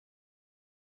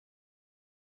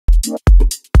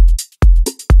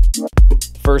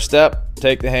First step,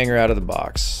 take the hanger out of the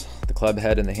box. The club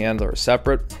head and the handle are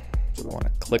separate, so we want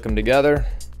to click them together,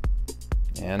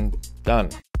 and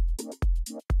done.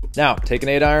 Now, take an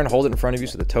 8-iron, hold it in front of you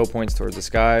so the toe points towards the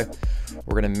sky.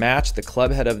 We're going to match the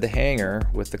club head of the hanger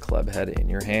with the club head in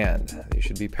your hand. They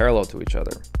should be parallel to each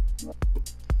other.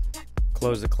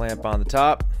 Close the clamp on the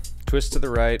top, twist to the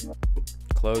right,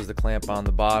 close the clamp on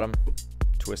the bottom,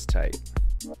 twist tight.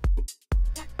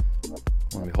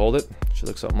 When we hold it, it should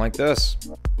look something like this.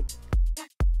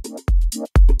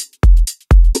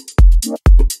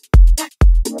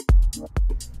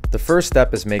 The first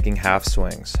step is making half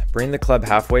swings. Bring the club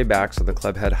halfway back so the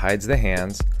club head hides the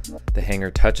hands. The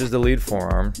hanger touches the lead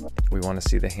forearm. We want to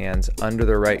see the hands under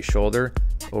the right shoulder,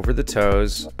 over the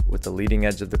toes, with the leading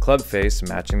edge of the club face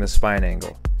matching the spine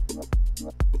angle.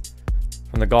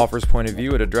 From the golfer's point of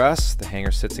view at address, the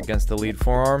hanger sits against the lead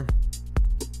forearm.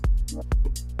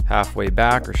 Halfway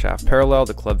back or shaft parallel,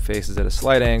 the club faces at a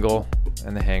slight angle,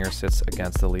 and the hanger sits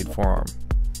against the lead forearm.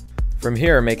 From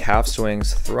here, make half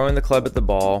swings, throwing the club at the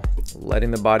ball,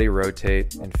 letting the body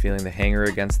rotate, and feeling the hanger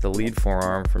against the lead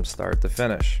forearm from start to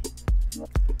finish.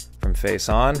 From face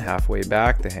on, halfway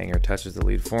back, the hanger touches the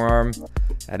lead forearm.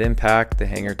 At impact, the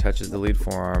hanger touches the lead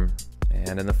forearm,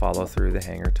 and in the follow through, the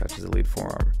hanger touches the lead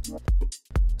forearm.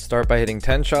 Start by hitting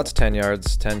 10 shots 10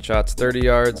 yards, 10 shots 30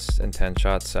 yards, and 10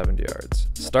 shots 70 yards.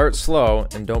 Start slow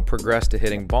and don't progress to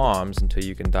hitting bombs until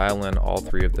you can dial in all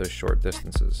 3 of those short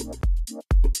distances.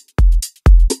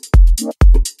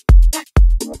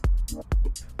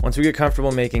 Once we get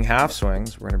comfortable making half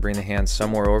swings, we're going to bring the hand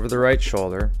somewhere over the right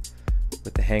shoulder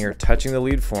with the hanger touching the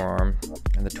lead forearm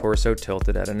and the torso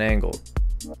tilted at an angle.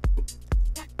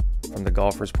 From the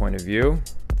golfer's point of view,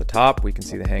 at the top we can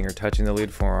see the hanger touching the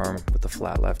lead forearm with the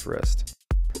flat left wrist.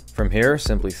 From here,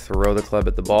 simply throw the club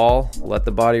at the ball, let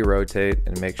the body rotate,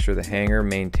 and make sure the hanger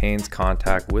maintains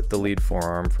contact with the lead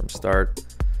forearm from start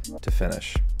to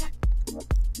finish.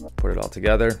 Put it all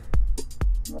together.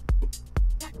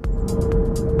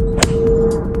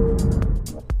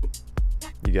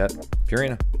 You got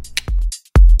Purina.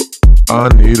 I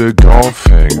need a golf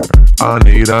hanger. I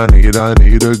need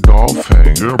a golf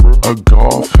hanger. A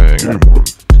golf hanger.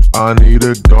 I need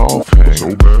a golf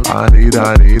hanger. I need a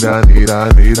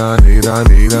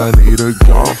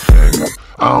golf hanger.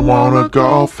 I want a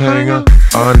golf hanger.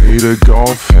 I need a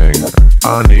golf hanger.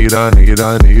 I need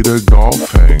a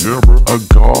golf hanger. A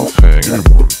golf hanger.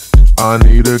 I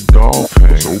need a golf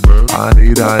hanger. I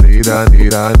need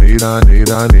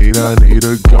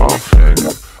a golf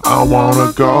hanger. I want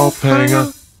a golf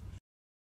hanger.